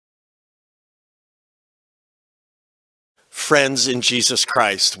Friends in Jesus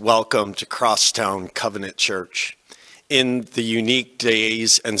Christ, welcome to Crosstown Covenant Church. In the unique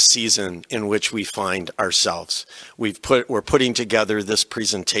days and season in which we find ourselves, we're putting together this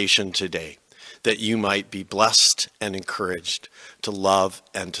presentation today that you might be blessed and encouraged to love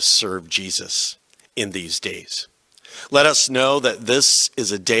and to serve Jesus in these days. Let us know that this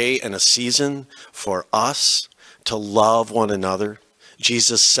is a day and a season for us to love one another.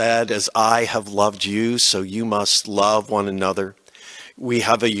 Jesus said, "As I have loved you, so you must love one another." We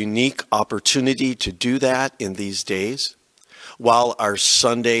have a unique opportunity to do that in these days. While our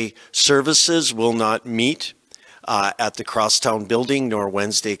Sunday services will not meet at the Crosstown building nor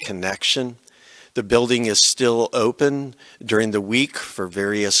Wednesday Connection, the building is still open during the week for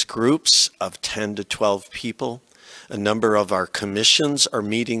various groups of 10 to 12 people. A number of our commissions are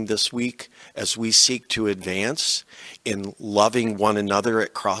meeting this week as we seek to advance in loving one another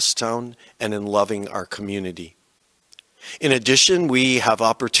at Crosstown and in loving our community. In addition, we have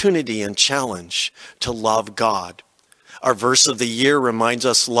opportunity and challenge to love God. Our verse of the year reminds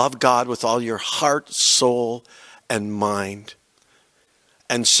us, love God with all your heart, soul, and mind.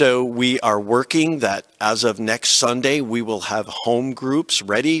 And so we are working that as of next Sunday, we will have home groups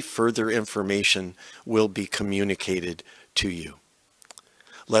ready. Further information will be communicated to you.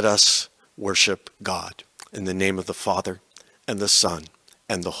 Let us worship God in the name of the Father and the Son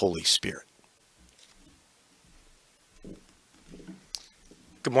and the Holy Spirit.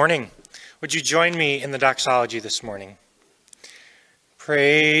 Good morning. Would you join me in the doxology this morning?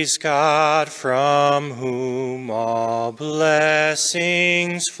 Praise God, from whom all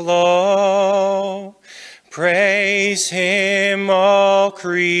blessings flow. Praise him, all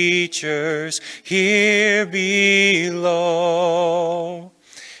creatures here below.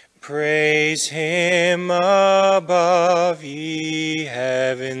 Praise him above, ye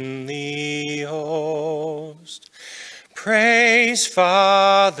heavenly host. Praise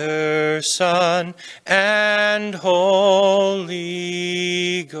Father, Son, and Holy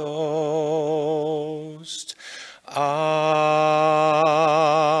Ghost. Amen.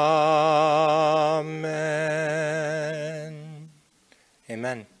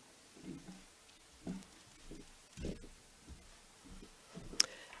 Amen.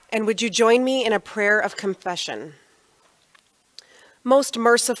 And would you join me in a prayer of confession? Most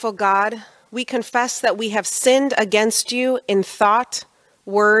merciful God, we confess that we have sinned against you in thought,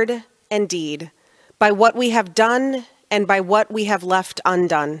 word, and deed, by what we have done and by what we have left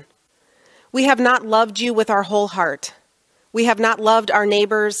undone. We have not loved you with our whole heart. We have not loved our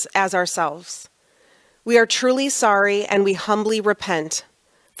neighbors as ourselves. We are truly sorry and we humbly repent.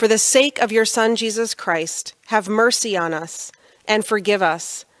 For the sake of your Son, Jesus Christ, have mercy on us and forgive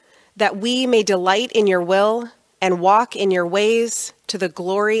us, that we may delight in your will and walk in your ways to the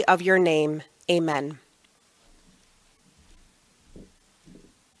glory of your name. Amen.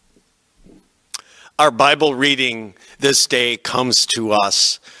 Our Bible reading this day comes to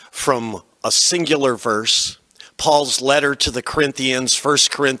us from a singular verse, Paul's letter to the Corinthians, 1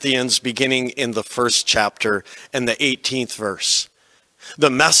 Corinthians, beginning in the 1st chapter and the 18th verse. The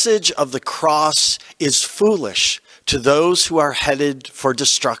message of the cross is foolish to those who are headed for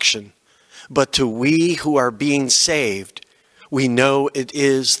destruction, but to we who are being saved, we know it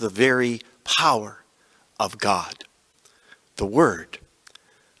is the very power of God. The word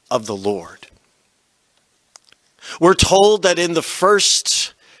of the Lord. We're told that in the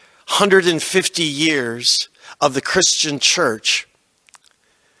first 150 years of the Christian church,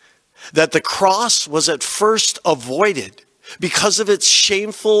 that the cross was at first avoided because of its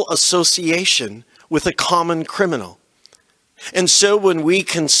shameful association with a common criminal. And so when we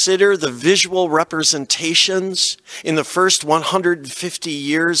consider the visual representations in the first 150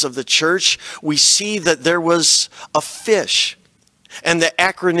 years of the church, we see that there was a fish and the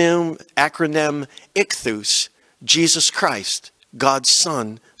acronym ichthus, Jesus Christ, God's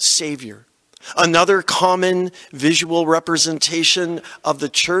Son, Savior. Another common visual representation of the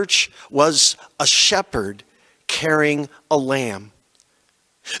church was a shepherd carrying a lamb.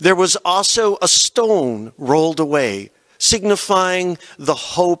 There was also a stone rolled away, signifying the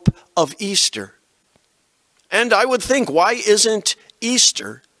hope of Easter. And I would think, why isn't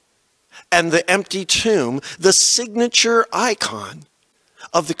Easter and the empty tomb the signature icon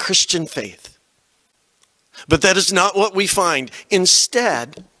of the Christian faith? But that is not what we find.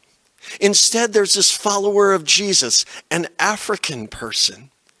 Instead, there's this follower of Jesus, an African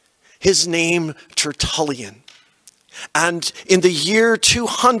person, his name Tertullian. And in the year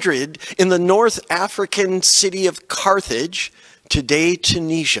 200, in the North African city of Carthage, today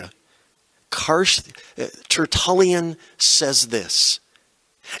Tunisia, Tertullian says this: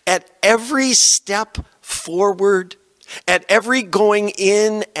 "At every step forward, At every going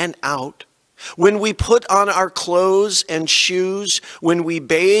in and out, when we put on our clothes and shoes, when we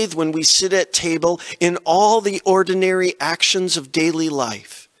bathe, when we sit at table, in all the ordinary actions of daily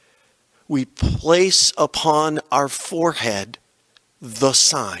life, we place upon our forehead the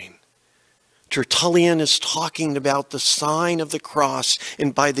sign. Tertullian is talking about the sign of the cross,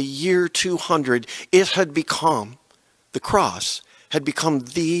 and by the year 200, it had become, the cross had become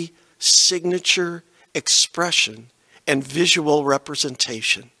the signature expression and visual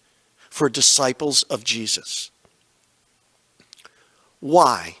representation for disciples of Jesus.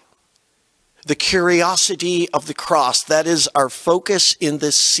 Why? The curiosity of the cross, that is our focus in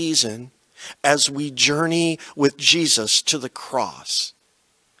this season as we journey with Jesus to the cross.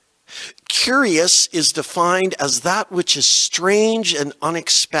 Curious is defined as that which is strange and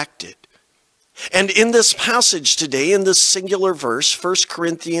unexpected. And in this passage today, in this singular verse, 1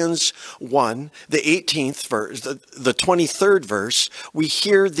 Corinthians 1, the 18th verse, the 23rd verse, we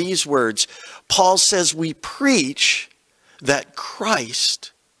hear these words. Paul says, we preach that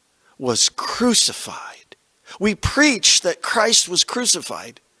Christ was crucified. We preach that Christ was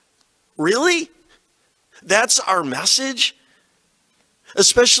crucified. Really? That's our message?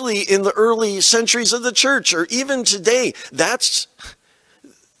 Especially in the early centuries of the church, or even today, that's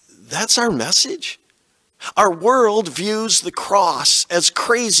our message. Our world views the cross as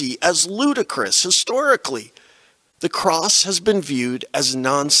crazy, as ludicrous. Historically, the cross has been viewed as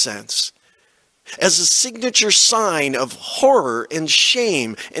nonsense, as a signature sign of horror and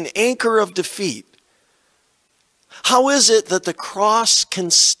shame, an anchor of defeat. How is it that the cross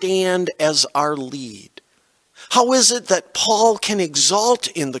can stand as our lead? How is it that Paul can exalt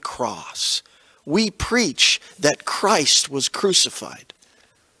in the cross? We preach that Christ was crucified.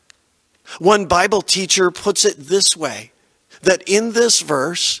 One Bible teacher puts it this way, that in this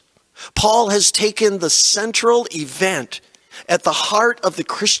verse, Paul has taken the central event at the heart of the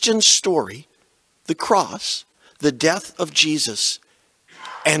Christian story, the cross, the death of Jesus,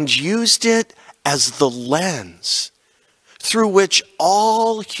 and used it as the lens through which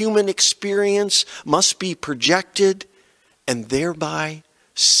all human experience must be projected and thereby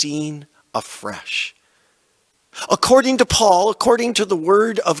seen afresh. According to Paul, according to the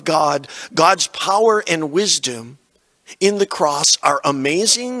Word of God, God's power and wisdom in the cross are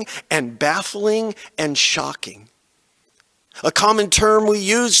amazing and baffling and shocking. A common term we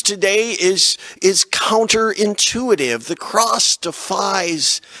use today is counterintuitive. The cross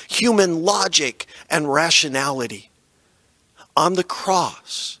defies human logic and rationality. On the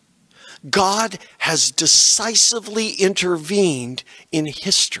cross, God has decisively intervened in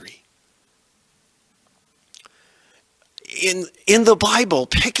history. In the Bible,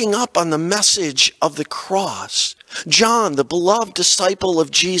 picking up on the message of the cross, John, the beloved disciple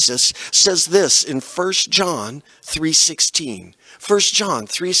of Jesus, says this in 1 John 3:16. 1 John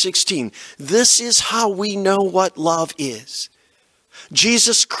 3:16, this is how we know what love is.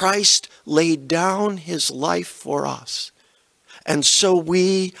 Jesus Christ laid down his life for us, and so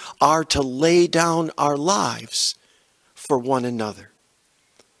we are to lay down our lives for one another.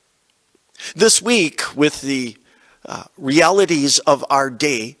 This week, with the realities of our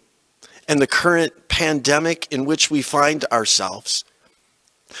day and the current pandemic in which we find ourselves,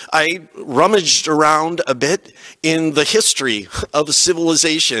 I rummaged around a bit in the history of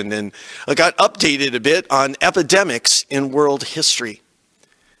civilization, and I got updated a bit on epidemics in world history,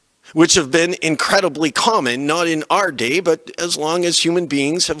 which have been incredibly common, not in our day, but as long as human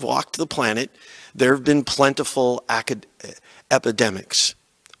beings have walked the planet, there have been plentiful epidemics.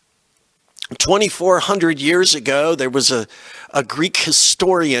 2,400 years ago, there was a Greek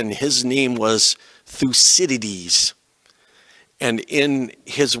historian. His name was Thucydides. And in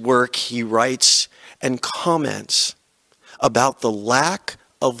his work, he writes and comments about the lack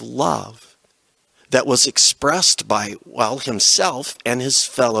of love that was expressed by, well, himself and his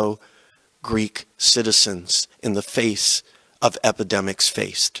fellow Greek citizens in the face of epidemics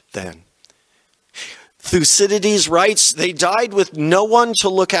faced then. Thucydides writes, they died with no one to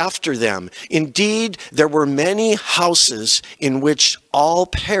look after them. Indeed, there were many houses in which all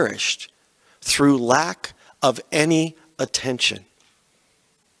perished through lack of any attention.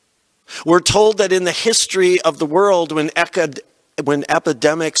 We're told that in the history of the world, when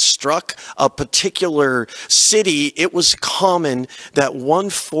epidemics struck a particular city, it was common that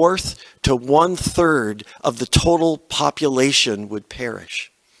 1/4 to 1/3 of the total population would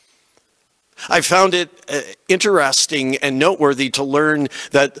perish. I found it interesting and noteworthy to learn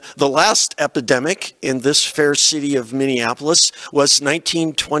that the last epidemic in this fair city of Minneapolis was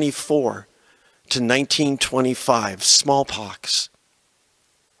 1924 to 1925, smallpox.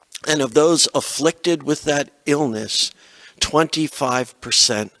 And of those afflicted with that illness,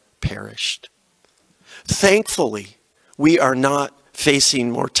 25% perished. Thankfully, we are not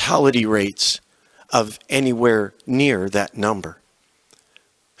facing mortality rates of anywhere near that number.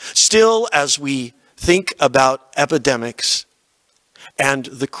 Still, as we think about epidemics and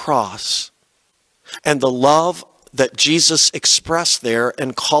the cross and the love that Jesus expressed there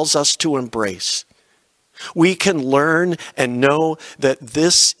and calls us to embrace, we can learn and know that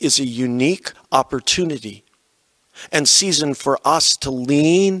this is a unique opportunity and season for us to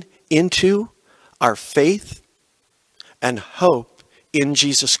lean into our faith and hope in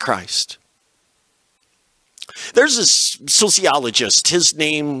Jesus Christ. There's a sociologist, his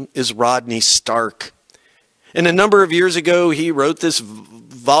name is Rodney Stark. And a number of years ago, he wrote this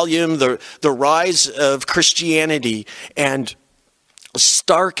volume, The Rise of Christianity. And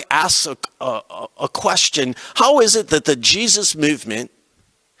Stark asks a question: how is it that the Jesus movement,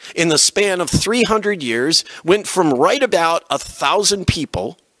 in the span of 300 years, went from right about 1,000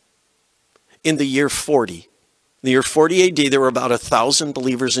 people in the year 40? In the year 40 AD, there were about 1,000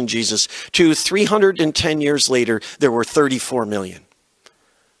 believers in Jesus. To 310 years later, there were 34 million.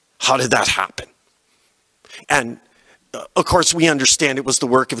 How did that happen? And of course, we understand it was the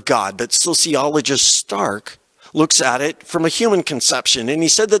work of God, but sociologist Stark looks at it from a human conception, and he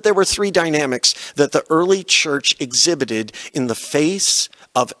said that there were three dynamics that the early church exhibited in the face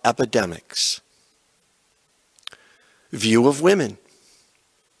of epidemics. View of women,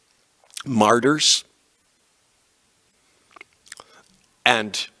 martyrs,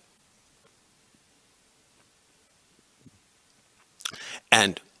 and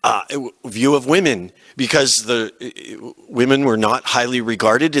view of women, because the women were not highly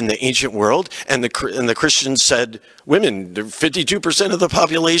regarded in the ancient world, and the Christians said, women, they're 52% of the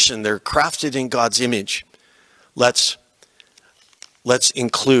population, they're crafted in God's image. Let's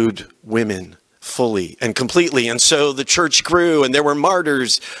include women fully and completely. And so the church grew, and there were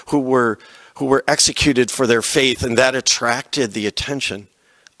martyrs who were executed for their faith, and that attracted the attention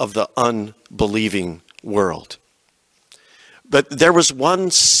of the unbelieving world. But there was one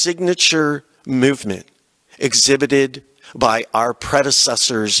signature movement exhibited by our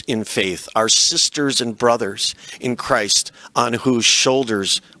predecessors in faith, our sisters and brothers in Christ, on whose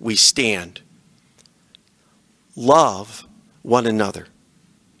shoulders we stand. Love one another.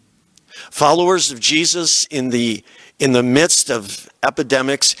 Followers of Jesus in the midst of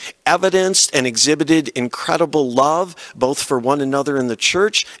epidemics evidenced and exhibited incredible love, both for one another in the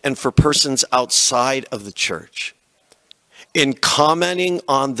church and for persons outside of the church. In commenting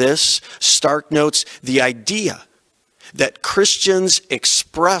on this, Stark notes the idea that Christians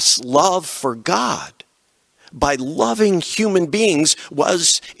express love for God by loving human beings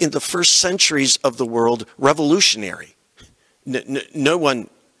was, in the first centuries of the world, revolutionary. No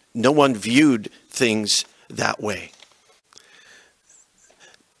one viewed things that way.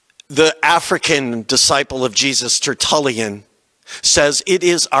 The African disciple of Jesus, Tertullian, says it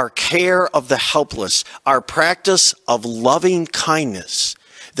is our care of the helpless, our practice of loving kindness,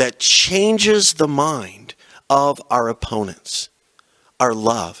 that changes the mind of our opponents. Our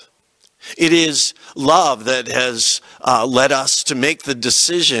love. It is love that has led us to make the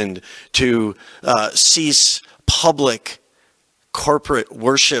decision to cease public corporate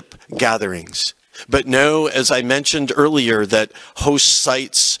worship gatherings. But know, as I mentioned earlier, that host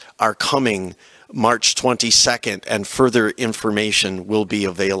sites are coming March 22nd, and further information will be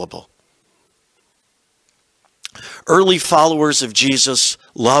available. Early followers of Jesus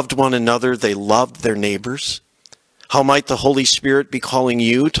loved one another. They loved their neighbors. How might the Holy Spirit be calling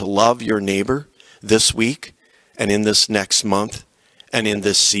you to love your neighbor this week and in this next month and in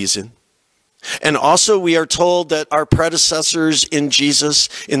this season? And also, we are told that our predecessors in Jesus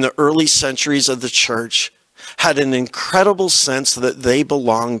in the early centuries of the church had an incredible sense that they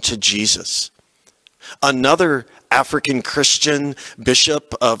belonged to Jesus. Another African Christian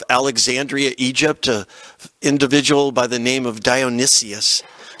bishop of Alexandria, Egypt, an individual by the name of Dionysius,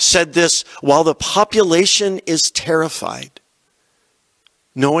 said this: while the population is terrified,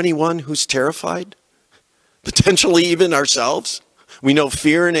 know anyone who's terrified? Potentially even ourselves. We know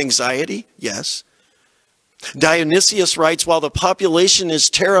fear and anxiety, yes. Dionysius writes, while the population is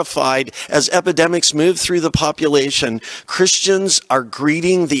terrified as epidemics move through the population, Christians are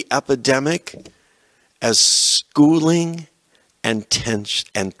greeting the epidemic as schooling and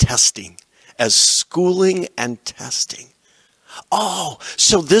testing. As schooling and testing. Oh,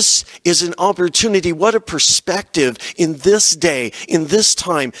 so this is an opportunity. What a perspective in this day, in this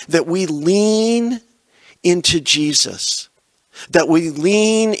time, that we lean into Jesus. that we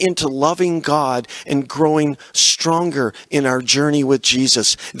lean into loving God and growing stronger in our journey with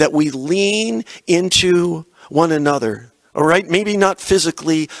Jesus, that we lean into one another, all right? Maybe not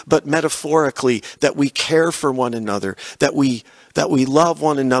physically, but metaphorically, that we care for one another, that we love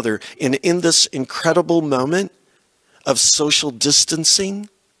one another. And in this incredible moment of social distancing,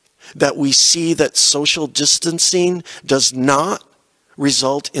 that we see that social distancing does not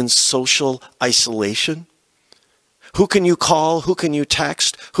result in social isolation. Who can you call? Who can you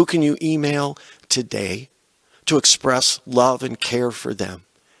text? Who can you email today to express love and care for them?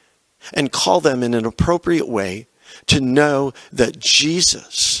 And call them in an appropriate way to know that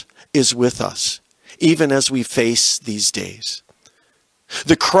Jesus is with us, even as we face these days.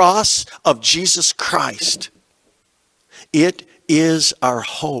 The cross of Jesus Christ, it is our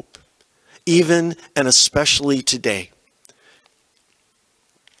hope, even and especially today.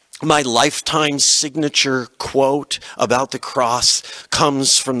 My lifetime signature quote about the cross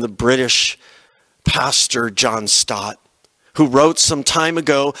comes from the British pastor John Stott, who wrote some time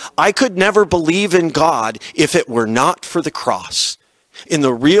ago, "I could never believe in God if it were not for the cross. In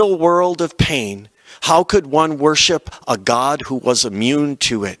the real world of pain, how could one worship a God who was immune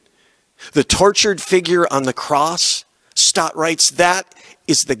to it? The tortured figure on the cross," Stott writes, "that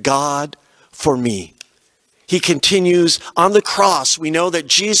is the God for me." He continues, "On the cross, we know that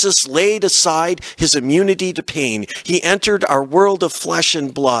Jesus laid aside his immunity to pain. He entered our world of flesh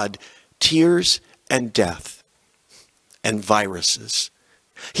and blood, tears and death and viruses.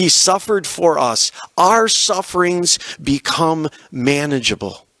 He suffered for us. Our sufferings become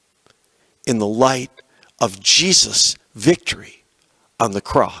manageable in the light of Jesus' victory on the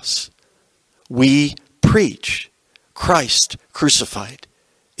cross. We preach Christ crucified.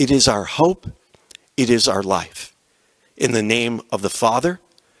 It is our hope. It is our life. In the name of the Father,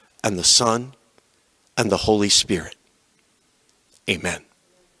 and the Son, and the Holy Spirit. Amen.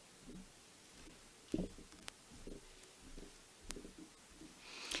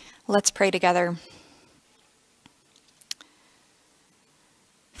 Let's pray together.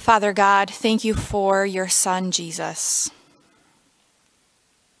 Father God, thank you for your Son, Jesus.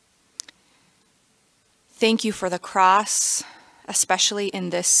 Thank you for the cross, especially in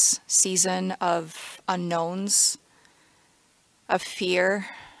this season of unknowns, of fear,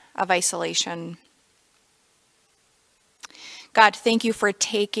 of isolation. God, thank you for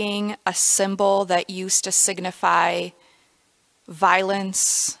taking a symbol that used to signify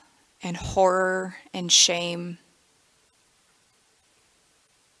violence and horror and shame,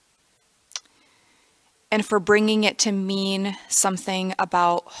 and for bringing it to mean something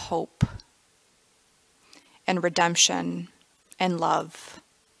about hope and redemption and love.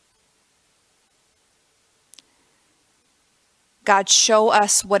 God, show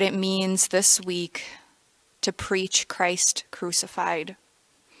us what it means this week to preach Christ crucified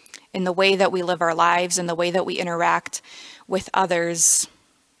in the way that we live our lives, in the way that we interact with others.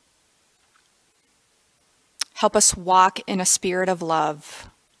 Help us walk in a spirit of love,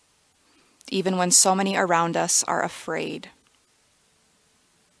 even when so many around us are afraid.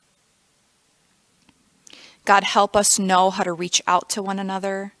 God, help us know how to reach out to one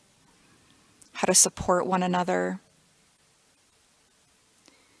another, how to support one another,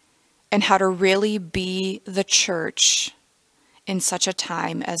 and how to really be the church in such a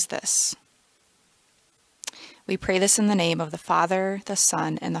time as this. We pray this in the name of the Father, the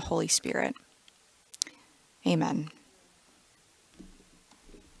Son, and the Holy Spirit. Amen.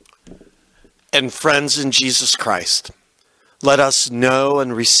 And friends in Jesus Christ, let us know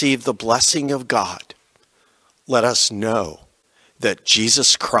and receive the blessing of God. Let us know that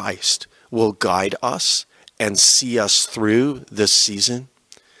Jesus Christ will guide us and see us through this season.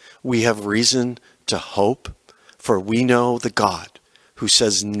 We have reason to hope, for we know the God who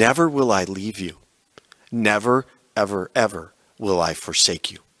says, "Never will I leave you. Never, ever, ever will I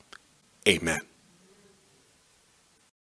forsake you." Amen.